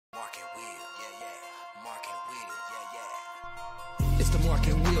Mark and Will, yeah, yeah. Mark and Will, yeah, yeah. It's the Mark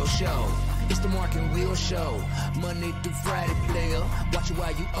and Will Show. It's the Mark and Will Show. Monday through Friday, player. Watch it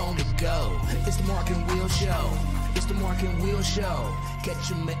while you on the go. It's the Mark and Will Show. It's the Mark and Will Show. Catch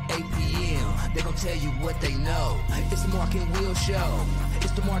them at 8 p.m. They gon' tell you what they know. It's the Mark and Will Show.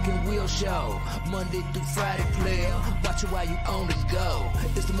 It's the Mark and Will Show. Monday through Friday, player. Watch it while you on the go.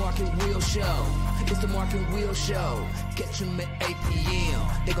 It's the Mark and Will Show. It's the Mark and Will Show. Catch them at 8 p.m.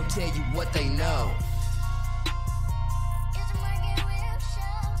 They gon' tell you what they know. It's the Mark and Will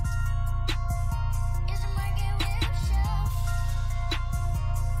Show. It's the Mark and Will Show.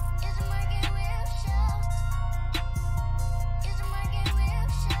 It's the Mark and Will Show. It's the Mark and Will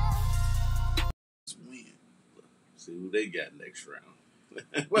Show. Win. See who they got next round.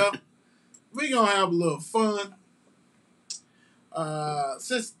 Well, we're going to have a little fun.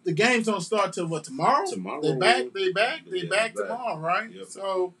 Since the games don't start till what, tomorrow? Tomorrow. They back Yeah, back. tomorrow, right? Yep.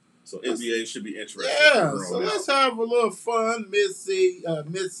 So NBA should be interesting. yeah, so let's have a little fun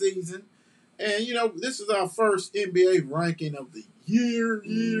mid-season. And, you know, this is our first NBA ranking of the year.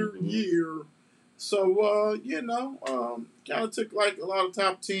 So, kind of took like a lot of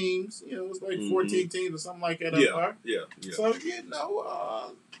top teams. You know, it's like 14 teams or something like that up there. Yeah. So,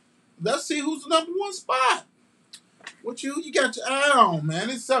 let's see who's the number one spot. What you got your eye on, man?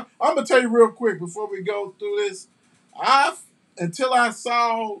 I'm gonna tell you real quick before we go through this. Until I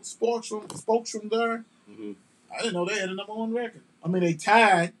saw Spokesman there, I didn't know they had a number one record. I mean, they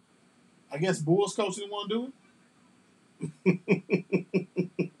tied. I guess Bulls coach didn't want to do it.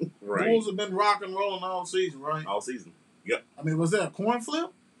 Right. Bulls have been rock and rolling all season, right? All season. Yep. I mean, was that a coin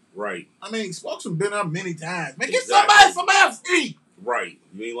flip? Right. I mean, Spokesman been up many times. Man, get Exactly. somebody else eat. Right.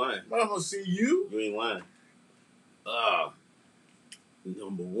 You ain't lying. But I'm gonna see you. You ain't lying.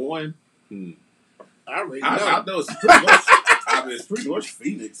 Number one. I already know. I know it's pretty much. It's pretty much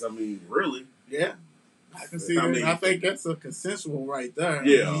Phoenix. I mean, really. Yeah. I can see I that. mean- I think that's a consensual right there.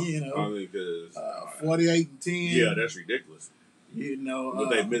 Yeah. I mean, because 48 and 10. yeah, that's ridiculous. You know, But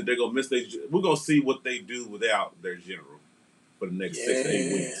they're gonna miss. We're gonna see what they do without their general for the next 6 to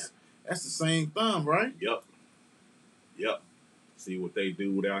 8 weeks. That's the same thumb, right? Yep. See what they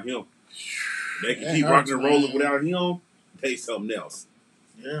do without him. They can That keep hurts, rocking and rolling man. without him. They something else.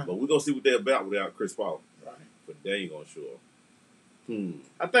 Yeah. But we're gonna see what they're about without Chris Paul. Right. But they ain't gonna show up.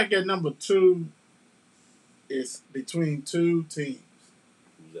 I think at number 2 is between two teams,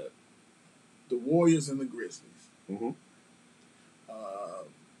 Who's that? the Warriors and the Grizzlies. Mm-hmm.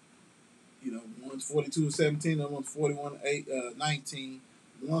 One's 42-17, the other one's 41-19.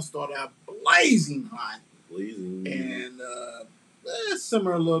 One started out blazing hot. Blazing. And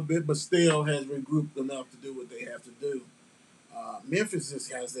similar a little bit, but still has regrouped enough to do what they have to do. Memphis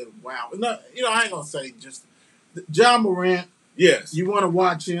just has that wow. No, I ain't gonna say just Ja Morant. Yes. You want to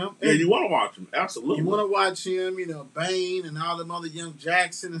watch him. Yeah, you want to watch him. Absolutely. You want to watch him. Bane and all them other young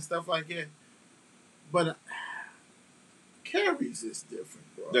Jackson and stuff like that. But Carey's is different,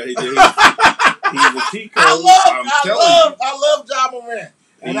 bro. He's a cheat code. I love Ja Morant,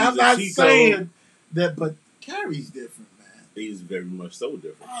 and He's I'm a not cheat saying code. that, but Carey's different, man. He's very much so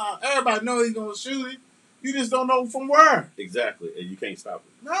different. Everybody knows he's gonna shoot it. You just don't know from where. Exactly, and you can't stop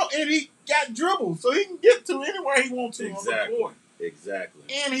him. No, and he got dribbles, so he can get to anywhere he wants to on the court. Exactly.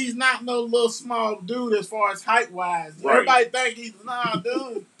 And he's not no little small dude as far as height wise. Right. Everybody think he's dude.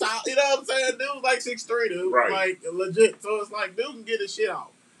 Tall, you know what I'm saying? Dude's like 6'3", dude. Right. Like legit. So it's like dude can get his shit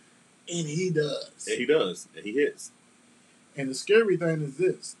off. And he does. And he does. And he hits. And the scary thing is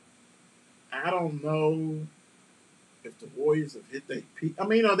this. I don't know if the Warriors have hit their peak. I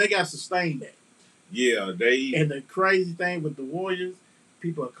mean, they got sustained that. Yeah, they. And the crazy thing with the Warriors,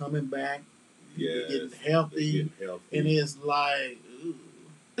 people are coming back. They're getting healthy. And it's like, ooh.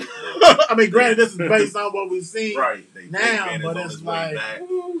 I mean, granted, this is based on what we've seen now, but it's like,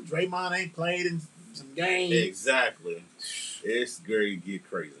 ooh, Draymond ain't played in some games. Exactly. It's going to get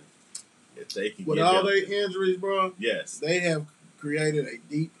crazy. If they can with get all healthy. their injuries, bro, yes, they have created a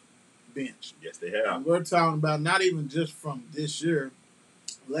deep bench. Yes, they have. And we're talking about not even just from this year,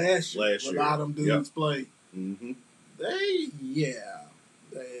 last year, a lot of them dudes played. Mm-hmm. They, you know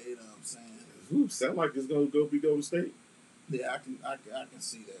what I'm saying? Ooh, sound like it's going to be Golden State. Yeah, I can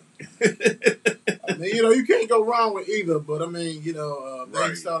see that. I mean, you can't go wrong with either, but I mean,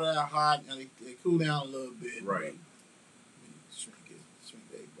 they started out hot and they cool down a little bit. Right. Shrink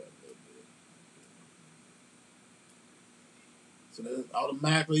their butt a little bit. So that's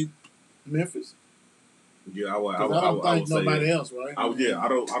automatically Memphis. Yeah, I don't think nobody else, right? I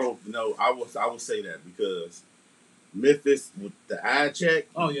don't know. I would say that because Memphis with the eye check.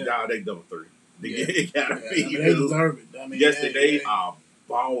 Oh yeah, nah, they number 3. They gotta be. I mean, they deserve it. I mean, they are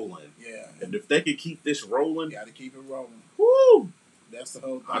balling. Yeah. And if they can keep this rolling, Got to keep it rolling. whoo! That's the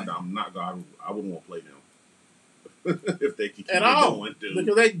whole I'm thing. not going. I wouldn't want to play them if they can keep At it all. going, dude.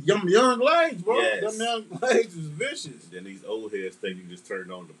 Because they young legs, bro. Yes. Them young legs is vicious. Then these old heads think you just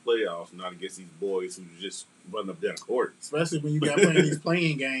turned on the playoffs, not against these boys who just run up down the court. Especially when you got playing these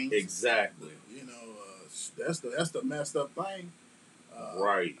playing games. Exactly. You know, that's the messed up thing.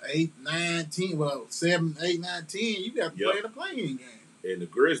 Right. 8, 9, 10. Well, 7, 8, 9, 10. You got to Yep. play in a playing game. And the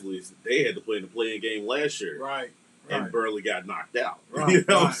Grizzlies, they had to play in the playing game last year Right. and barely got knocked out. Right, You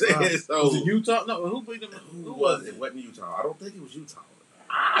know what I'm right, saying? right. So Was it Utah? No, who beat them? who was it? It wasn't Utah. I don't think it was Utah.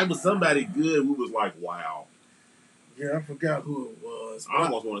 It was somebody good who was like, wow. Yeah, I forgot who it was. I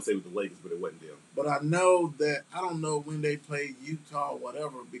almost want to say it was the Lakers, but it wasn't them. But I know that I don't know when they played Utah or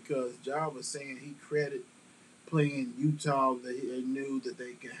whatever because Ja was saying he credited playing Utah that they knew that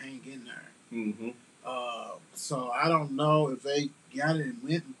they could hang in there. Mm-hmm. So I don't know if they got it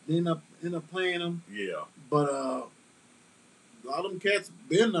and end up playing them. Yeah. But a lot of them cats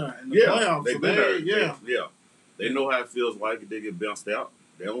been there in the Yeah. playoffs. They've So been there. yeah. Yeah. They know how it feels like if they get bounced out.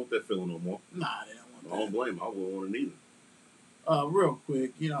 They don't want that feeling no more. Nah, they don't I want don't blame them. I wouldn't want it either. that. Real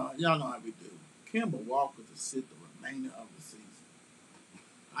quick, y'all know how we do. Kemba Walker to sit the remainder of the season.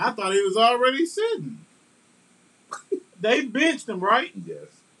 I thought he was already sitting. They benched him, right? Yes.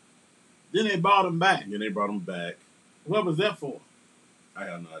 Then they brought him back. And then they brought him back. What was that for? I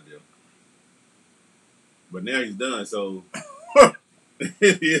have no idea. But now he's done, so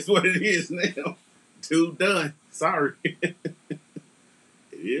it is what it is now. Dude done. Sorry. It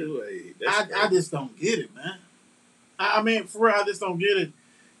is what it is. I just don't get it, man. I mean, for real, I just don't get it.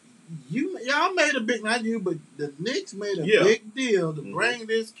 Y'all made a big, not you, but the Knicks made a Yeah. big deal to Mhm. bring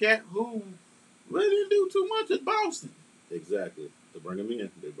this cat who really didn't do too much at Boston. Exactly. To bring him in.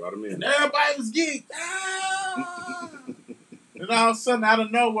 They brought him in. And everybody was geeked. Ah! And all of a sudden, out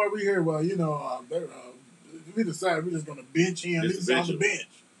of nowhere, we hear, well, we decided we're just going to bench him. Just He's bench on the him. bench.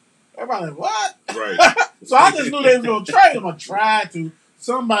 Everybody like, what? Right. So I just knew they was going to trade him. I tried to.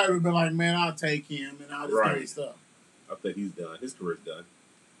 Somebody would have been like, man, I'll take him and all this Right. crazy stuff. I think he's done. His career's done.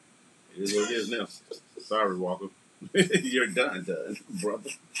 It is what it is now. Sorry, Walker. You're done, brother.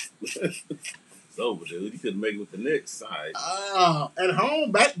 It's over, dude. You couldn't make it with the Knicks side. At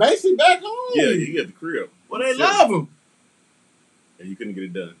home, basically back home. Yeah, you got the crib. Well, they love him. And you couldn't get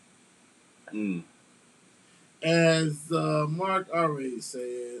it done. Mm. As Mark already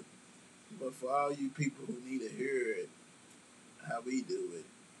said, but for all you people who need to hear it, how we do it.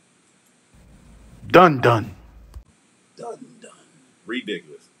 Done. Done.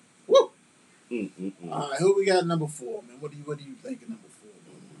 Ridiculous. Woo! Mm-mm-mm. All right, who we got number 4, man? What do you think of number 4?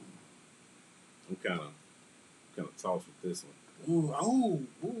 I'm kind of tossed with this one. Ooh.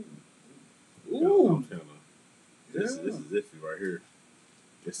 I'm kind of. This Yeah. is iffy right here.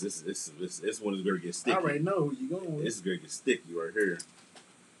 This one is going to get I sticky. already know who you going with. This is going to get sticky right here.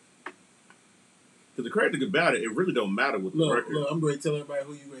 Because the crazy thing about it, it really don't matter with the record. Look, I'm going to tell everybody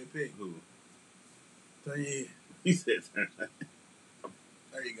who you going to pick. Who? So, yeah, He said,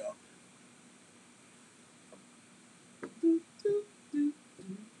 there you go.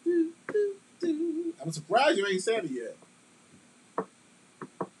 I'm surprised you ain't said it yet.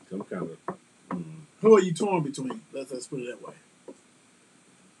 I'm kind of. Who are you torn between? Let's put it that way.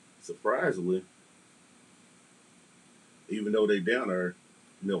 Surprisingly, even though they down there,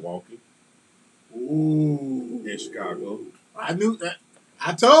 Milwaukee Ooh. and Chicago. I knew that.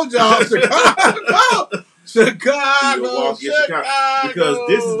 I told y'all, Chicago. Chicago. Milwaukee and Chicago. Because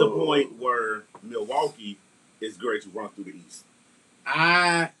this is the point where Milwaukee is great to run through the East.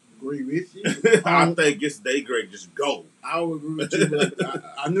 I agree with you. I think it's they great just go. I would agree with you. But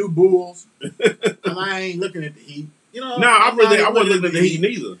I knew Bulls, and I ain't looking at the Heat. You know, No, I wasn't looking at the Heat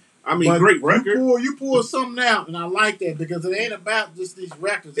neither. I mean, But great record. You pull something out, and I like that because it ain't about just these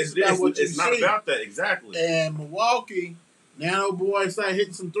records. It's about what you It's not see. about that, exactly. And Milwaukee, now those boys start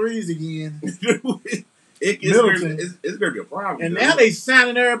hitting some threes again. It's Middleton. going to be a problem. And dude. now they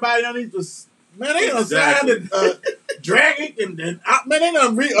signing everybody underneath the. Man, they done signed Exactly. Dragic and man, they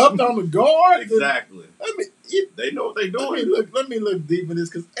done re-upped on the guard. Exactly. They They know what they're let me doing. let me look deep in this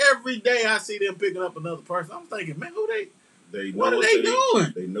because every day I see them picking up another person. I'm thinking, man, They know what are they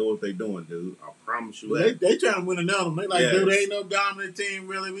doing? They know what they're doing, dude. I promise you that. They trying to win another one. They like, Yes. dude, there ain't no dominant team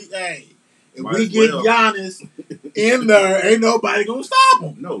really. If Might we as get well. Giannis in there, ain't nobody gonna stop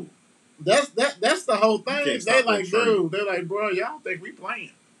him. No. That's the whole You thing. can't They stop like, that train. dude, they're like, bro, y'all think we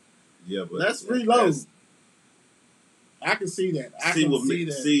playing? Yeah, but Let's reload. that's- I can see that. I see can what see me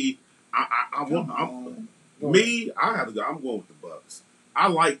that. see. I Come want on. I have to go. I'm going with the Bucks. I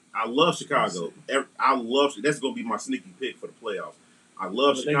love Chicago. I love that's going to be my sneaky pick for the playoffs. I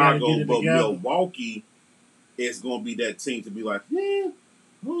love But they gotta Chicago, get it but together. Milwaukee is going to be that team to be like, do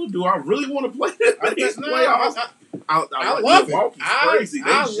I really want to play this playoffs? I love Milwaukee's it. crazy.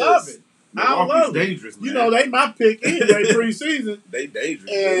 I love it. I Milwaukee's love it. dangerous, man. You know, they my pick anyway preseason. They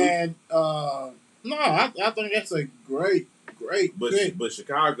dangerous, dude. And no, I think that's a great pick. But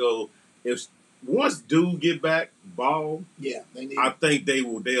Chicago, if once dude get back ball, Yeah, they need. I think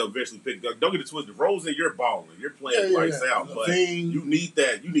they'll eventually pick. Don't get it twisted. Rosen, you're balling. You're playing lights out, but you need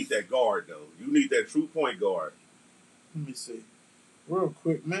that guard though. You need that true point guard. Let me see, real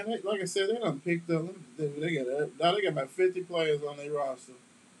quick, man. Like I said, they done picked up. They got about 50 players on their roster.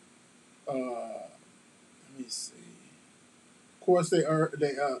 Let me see. Of course, they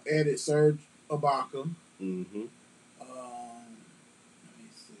added Serge Ibaka. Mm-hmm. Let me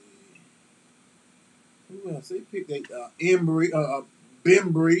see. Who else? They picked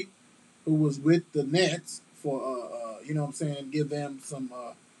Bembry, who was with the Nets for you know what I'm saying, give them some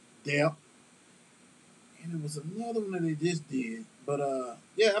depth. And there was another one that they just did, but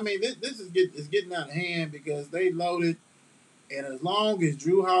yeah, I mean this is getting out of hand because they loaded, and as long as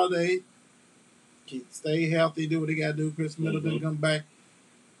Drew Holiday can stay healthy, do what they got to do, Chris Middleton come back.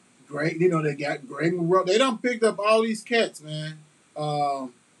 Great, you know they got Greg Monroe. They done picked up all these cats, man. That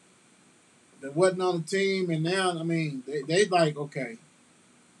wasn't on the team, and now I mean they like, okay,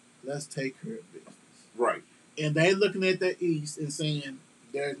 let's take care of business. Right. And they looking at the East and saying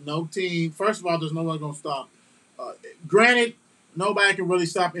there's no team. First of all, there's no one gonna stop. Granted, nobody can really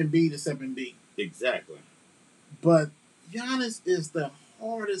stop Embiid except Embiid. Exactly. But Giannis is the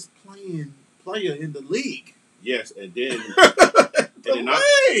hardest playing player in the league. Yes, and then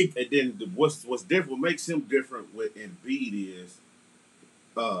league. And then what's different? What makes him different with Embiid is,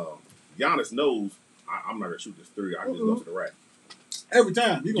 Giannis knows I'm not gonna shoot this three. I can just go to the rack Every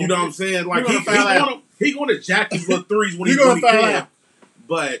time. You know what I'm saying? Like he gonna jack these little threes when he can,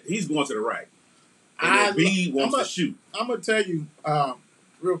 but he's going to the rack. And Embiid wants to shoot. I'm gonna tell you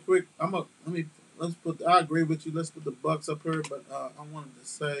real quick. I agree with you. Let's put the Bucks up here, but I wanted to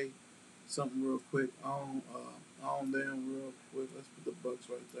say something real quick on them real quick. Let's put the Bucks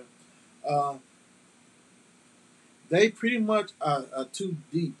right there. They pretty much are too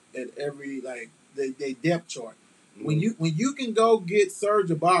deep at every they depth chart. Mm-hmm. When you can go get Serge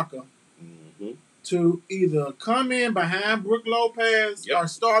Ibaka to either come in behind Brook Lopez or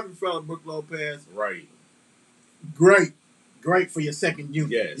start in front of Brook Lopez, right? Great for your second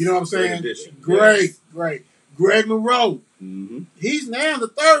unit. Yes. You know what I'm saying? Addition. Great. Greg Monroe. Mm-hmm. He's now the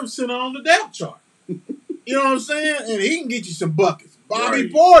third center on the depth chart. You know what I'm saying? And he can get you some buckets. Bobby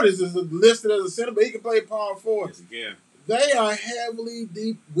Portis is listed as a center, but he can play power forward. Yes, he can. They are heavily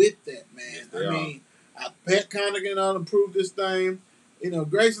deep with that, man. Yes, Pat Connaughton ought to improve this thing. You know,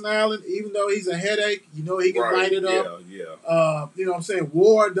 Grayson Allen, even though he's a headache, you know he can light it up. Yeah. You know what I'm saying?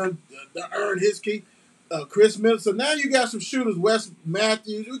 Ward done earned his keep. Chris Middleton. So now you got some shooters, Wes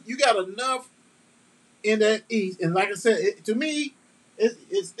Matthews. You got enough in that East. And like I said, to me,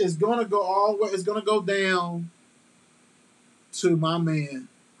 it's going to go all the way. It's going to go down to my man,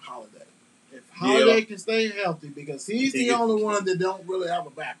 Holiday. If Holiday can stay healthy, because he's the only one that don't really have a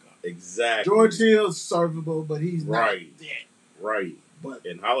backup. Exactly. George Hill's serviceable, but he's not dead. Right. But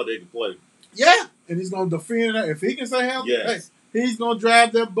and Holiday can play. Yeah, and he's going to defend it. If he can stay healthy, he's going to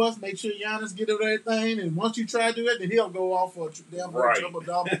drive that bus, make sure Giannis get everything, and once you try to do it, then he'll go off for a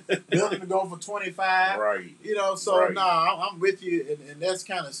triple-double. He'll to go for 25. Right. You know, so, I'm with you, and that's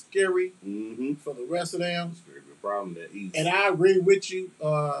kind of scary for the rest of them. Scary problem that East. And I agree with you,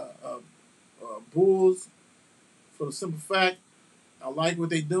 Bulls, for the simple fact, I like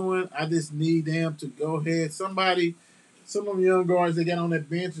what they're doing. I just need them to go ahead. Some of them young guards they got on that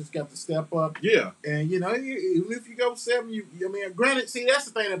bench just got to step up. Yeah. And, you know, even if you go 7, granted, see, that's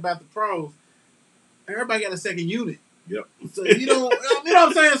the thing about the pros. Everybody got a second unit. Yep. So, you know what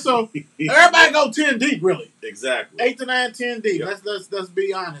I'm saying? So, everybody go 10 deep, really. Exactly. 8 to 9, 10 deep. Yep. Let's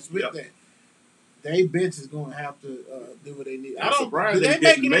be honest with that. They bench is going to have to do what they need. I'm surprised they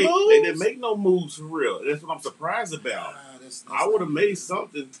didn't make no moves for real. That's what I'm surprised about. I would have made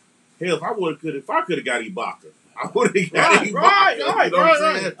something. Hell, if I could have got Ibaka, I would have got Ibaka.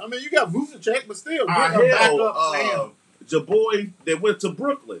 Right. I mean, you got Vucevic, but still, your boy that went to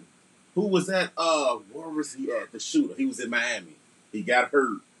Brooklyn, who was at where was he at? The shooter. He was in Miami. He got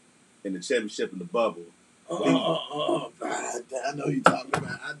hurt in the championship in the bubble. I know you talking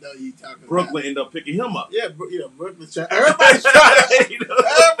about. Brooklyn ended up picking him up. Yeah, Brooklyn's trying. Everybody's trying.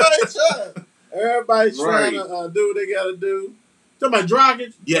 Everybody's trying to do what they got to do. Talking about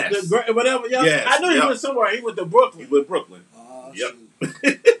Dragic? Yes. Whatever. Yes. I knew he went somewhere. He went to Brooklyn. He went to Brooklyn. Oh, yep.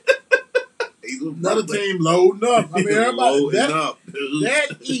 He's Another team loading up. I mean, everybody Loading that, up, dude. that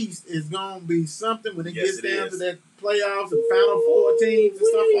East is gonna be something when it Yes, gets it down is. to that playoffs and Final Four teams and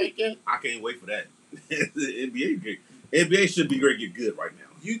stuff like that. I can't wait for that. The NBA should be ready to get good right now.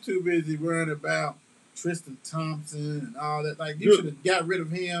 You too busy worrying about Tristan Thompson and all that. Like, you Good. should have got rid of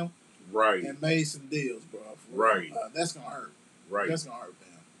him Right, and made some deals, bro. Right. That's gonna hurt. right, That's gonna hurt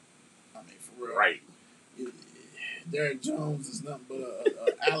them. I mean, for real. right. Derek Jones is nothing but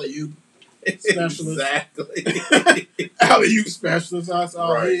a alley-oop specialist. Exactly. Alley-oop specialist. That's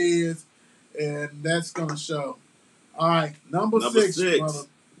all Right. he is. And that's going to show. All right, number six, brother.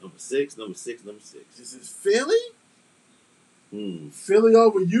 Number six. This is Philly? Hmm. Philly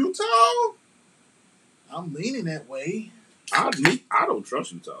over Utah? I'm leaning that way. I don't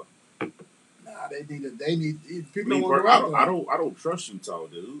trust Utah. Nah, they need people Me don't want to per- go out there. I don't trust Utah,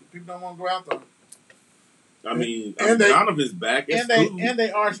 dude. People don't want to go out there. I mean, And they- Donovan's back. It's cool. And they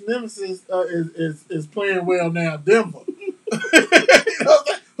arch nemesis is playing well now, Denver. You know what I'm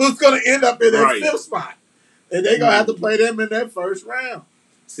saying? Who's going to end up in that Right. fifth spot? And they're going to have to play them in that first round.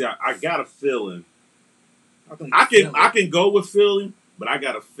 See, I got a feeling. think I can go with Philly, but I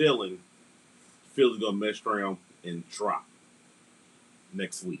got a feeling Philly's gonna mess around and drop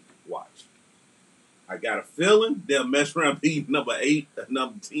next week. Watch. I got a feeling they'll mess around being number 8 or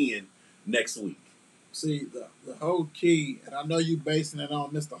number 10 next week. See, the whole key, and I know you basing it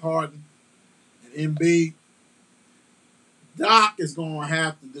on Mr. Harden and Embiid, Doc is going to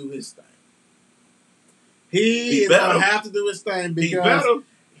have to do his thing. He is going to have to do his thing He because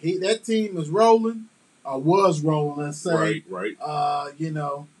better. that team is rolling, or was rolling, let's say. Right.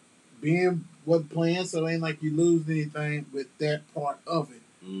 Being wasn't playing, so it ain't like you lose anything with that part of it.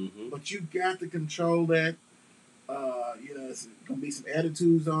 Mm-hmm. But you got to control that. It's going to be some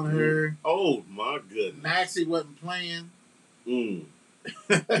attitudes on her. Oh my goodness. Maxie wasn't playing.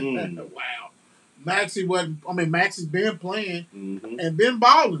 Wow. Maxie's been playing Mm-hmm. and been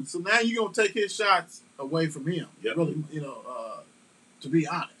balling. So now you're going to take his shots away from him. Yep. Really, to be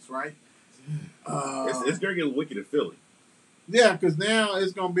honest, right? It's gonna get wicked in Philly. Yeah, because now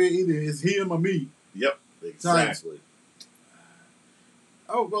it's going to be either it's him or me. Yep. Exactly.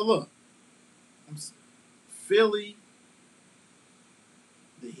 Oh, well, look. Philly,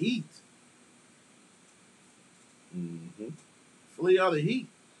 the Heat. Mm-hmm. Philly are the Heat.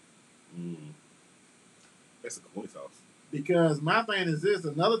 Mm. That's a coin toss. Because my thing is this,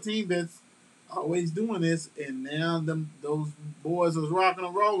 another team that's always doing this, and now those boys was rocking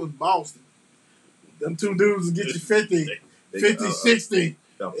and rolling, Boston. Them two dudes will get you 50, 60.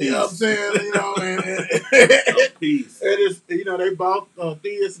 You know what I'm saying? And Peace. it is, they bought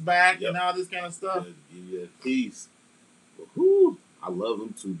Theus back and all this kind of stuff. Yeah, peace. But, whew, I love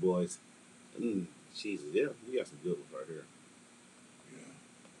them two boys. Jesus, yeah, we got some good ones right here. Yeah.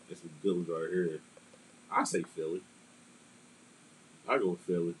 There's some good ones right here. I say Philly. I go with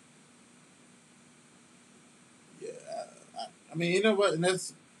Philly. Yeah. I mean, you know what? And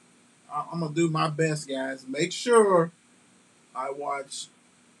I'm going to do my best, guys. Make sure I watch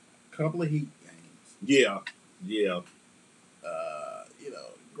a couple of Heat games. Yeah.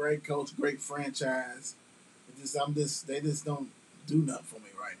 Great coach, great franchise. They just don't do nothing for me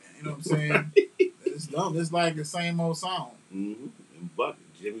right now. You know what I'm saying? They just don't. It's like the same old song. Mm-hmm. And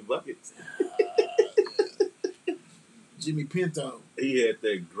Jimmy Buckets. Jimmy Pinto. He had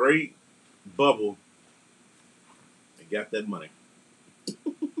that great bubble and got that money.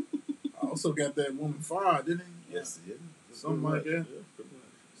 Also got that woman fired, didn't he? Yes, yeah. Something like that. Yeah, pretty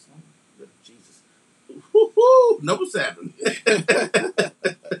much. Jesus. Woo-hoo! Number 7.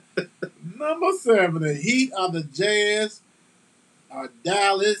 Number 7, the Heat are the Jazz, are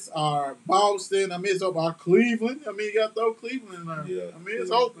Dallas, are Boston. I mean, it's over our Cleveland. I mean, you got to throw Cleveland in there. Yeah. I mean, it's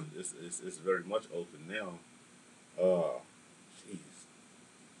open. It's very much open now. Jeez.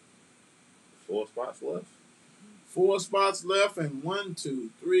 4 spots left. 4 spots left, and 1, 2,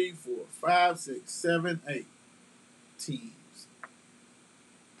 3, 4, 5, 6, 7, 8 teams.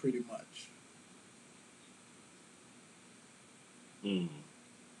 Pretty much.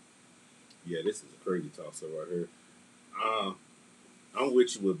 Yeah, this is a crazy toss-up right here. I'm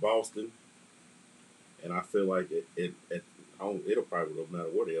with you with Boston, and I feel like it'll probably no matter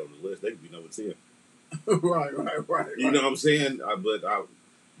where they are on the list, they could be number 10. Right. You know what I'm saying?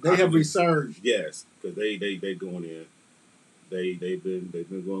 They have resurged. Yes, because they going in. They've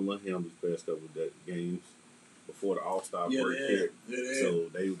been going to him these past couple of games before the All-Star break hit. Yeah. So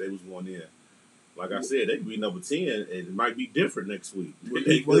they was going in. Like I said, they could be number 10, and it might be different next week.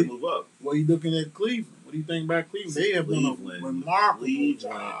 They could move up. What are you looking at Cleveland? What do you think about Cleveland? They have done a remarkable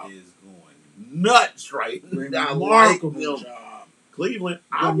job. Is going nuts right now. Remarkable job. Cleveland,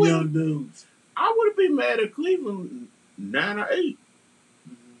 Them young dudes. I would have been mad at Cleveland 9 or 8.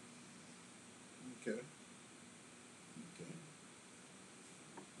 Okay. Okay.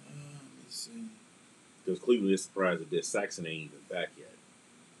 Let me see. Because Cleveland is surprised that Saxon ain't even back yet.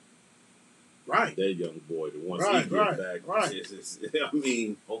 Right. That young boy, the once Right, he get right, back, right. I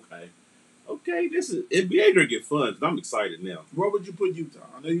mean, okay, this is NBA gonna get fun. 'Cause I'm excited now. Where would you put Utah?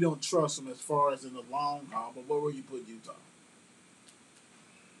 I know you don't trust them as far as in the long haul, but where would you put Utah?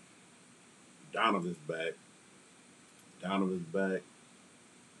 Donovan's back. And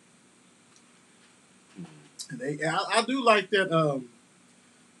I do like that.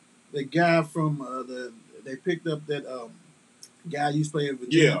 The guy from they picked up that guy used to play at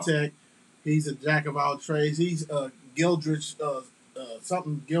Virginia Tech. He's a jack of all trades. He's Gildrich,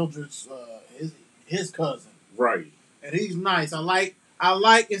 Gildrich, his cousin. Right. And he's nice. I like,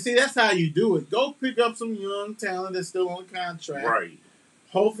 and see, that's how you do it. Go pick up some young talent that's still on contract. Right.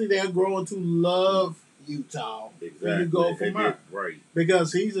 Hopefully they're growing to love Utah. Exactly. And you go from there. Right.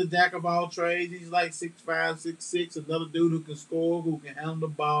 Because he's a jack of all trades. He's like 6'5", 6'6", another dude who can score, who can handle the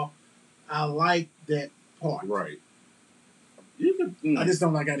ball. I like that part. Right. I just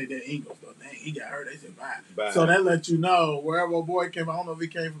don't like how they did Ingles, though. Dang, he got hurt. They said bye. Bye. So that lets you know wherever a boy came, I don't know if he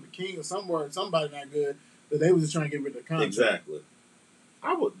came from the King or somewhere, somebody not good, that they was just trying to get rid of the contract. Exactly.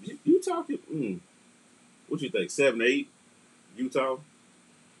 I would. You talking? What you think? 7, 8, Utah.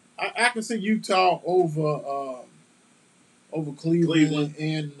 I can see Utah over Cleveland.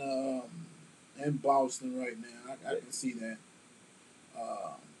 and Boston right now. I can see that.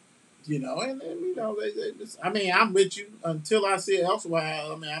 You know, and you know, they just, I mean, I'm with you until I see it elsewhere.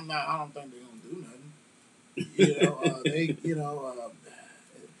 I mean, I don't think they're gonna do nothing. You know,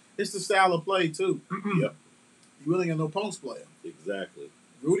 it's the style of play too. Yep. You really got no post player. Exactly.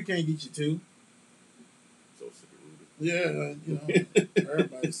 Rudy can't get you two. So sick of Rudy. Yeah, you know,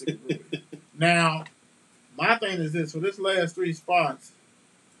 everybody's sick of Rudy. Now, my thing is this: for this last 3 spots,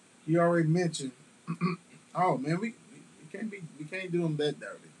 you already mentioned. Oh man, we can't do them that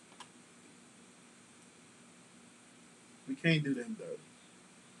dirty. We can't do them dirty.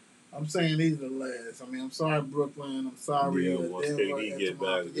 I'm saying these are the last. I mean, I'm sorry, Brooklyn. I'm sorry. Yeah, once KD get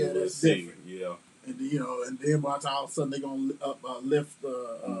back, yeah, let's that's see. different. Yeah. And you know, and then watch all of a sudden they're gonna lift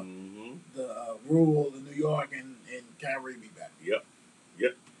the rule in New York and Kyrie be back. Yep.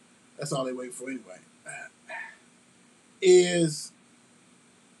 That's all they wait for anyway. It's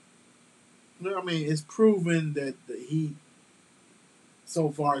proven that the Heat so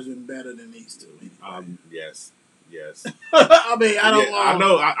far has been better than these two. Anyway. Yes. I mean, I don't. I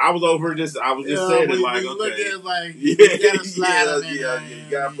know. I was over just. I was just saying it like, look okay. at it like, Yeah, you gotta slide them in there. You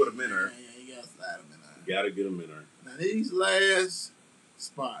gotta put them in there. Yeah, you gotta slide them in there. You gotta get them in there. Now these last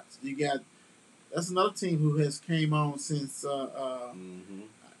spots, you got. That's another team who has came on since our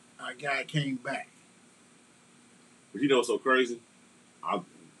guy came back. But you know what's so crazy?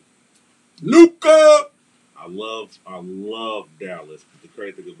 Luka. I love Dallas. The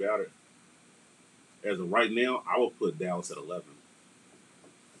crazy thing about it, as of right now, I will put Dallas at 11.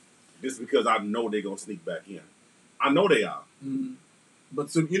 Just because I know they're gonna sneak back in. I know they are. Mm-hmm.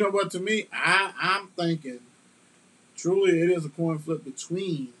 But you know what? To me, I'm thinking truly it is a coin flip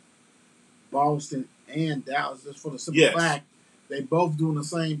between Boston and Dallas, just for the simple fact they both doing the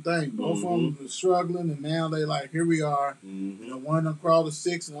same thing. Both of them were struggling, and now they like, here we are. You know, one of them crawled to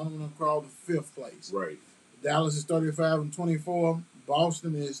 6th, and the other one crawled to 5th place. Right. Dallas is 35-24.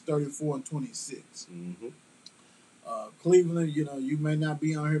 Boston is 34-26. Cleveland, you know, you may not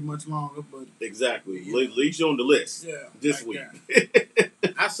be on here much longer, but exactly. At least you're on the list. Yeah, this like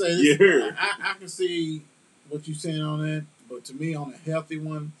week. I say this. I can see what you're saying on that, but to me, on a healthy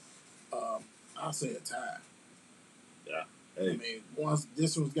one, I'll say a tie. Yeah. Hey. I mean, once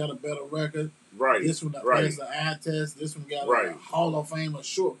this one's got a better record, right? This one has the eye test. This one got right. a Hall of Famer,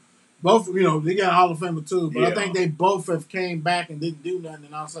 sure. Both, you know, they got a Hall of Famer too, but I think they both have came back and didn't do nothing,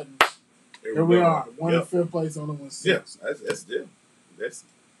 and all of a sudden, here we are. One in 5th place, on the one 6th. Yes, that's good. That's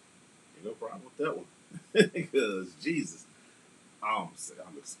ain't no problem with that one. Because Jesus,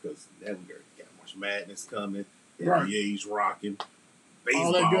 because then we got much madness coming. Right. NBA's rocking.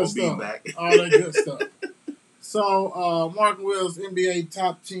 All that Baseball good will stuff. be back. All that good stuff. So, Mark Will's NBA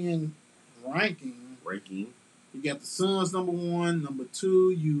top 10 ranking. You got the Suns number 1. Number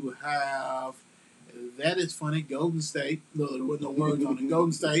 2, you have, that is funny, Golden State. Look, there wasn't no words on it.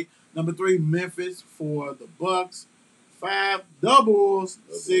 Golden State. Number 3, Memphis for the Bucks. 5, doubles.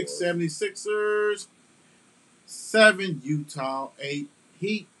 6, 76ers. 7, Utah. 8,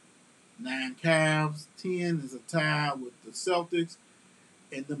 Heat. 9, Cavs. 10 is a tie with the Celtics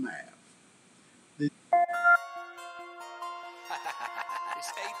and the Mavs. It's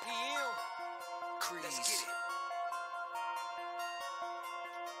 8 p.m.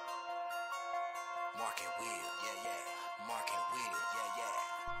 Mark and Will, yeah, yeah. Mark and Will, yeah,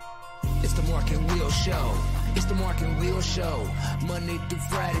 yeah. It's the Mark and Will Show. It's the Mark and Will Show. Monday through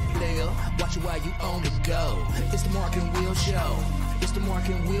Friday, player. Watch it while you on the go. It's the Mark and Will Show. It's the Mark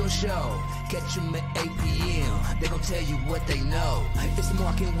and Will Show. Catch them at 8 p.m. They gon' tell you what they know. It's the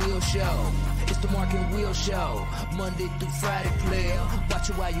Mark and Will Show. It's the Mark and Will Show. Monday through Friday, player. Watch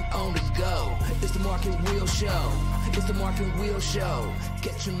it while you on the go. It's the Mark and Will Show. It's the Mark and Will Show.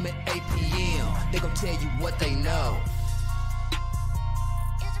 Catch them at 8 p.m. They gon' tell you what they know.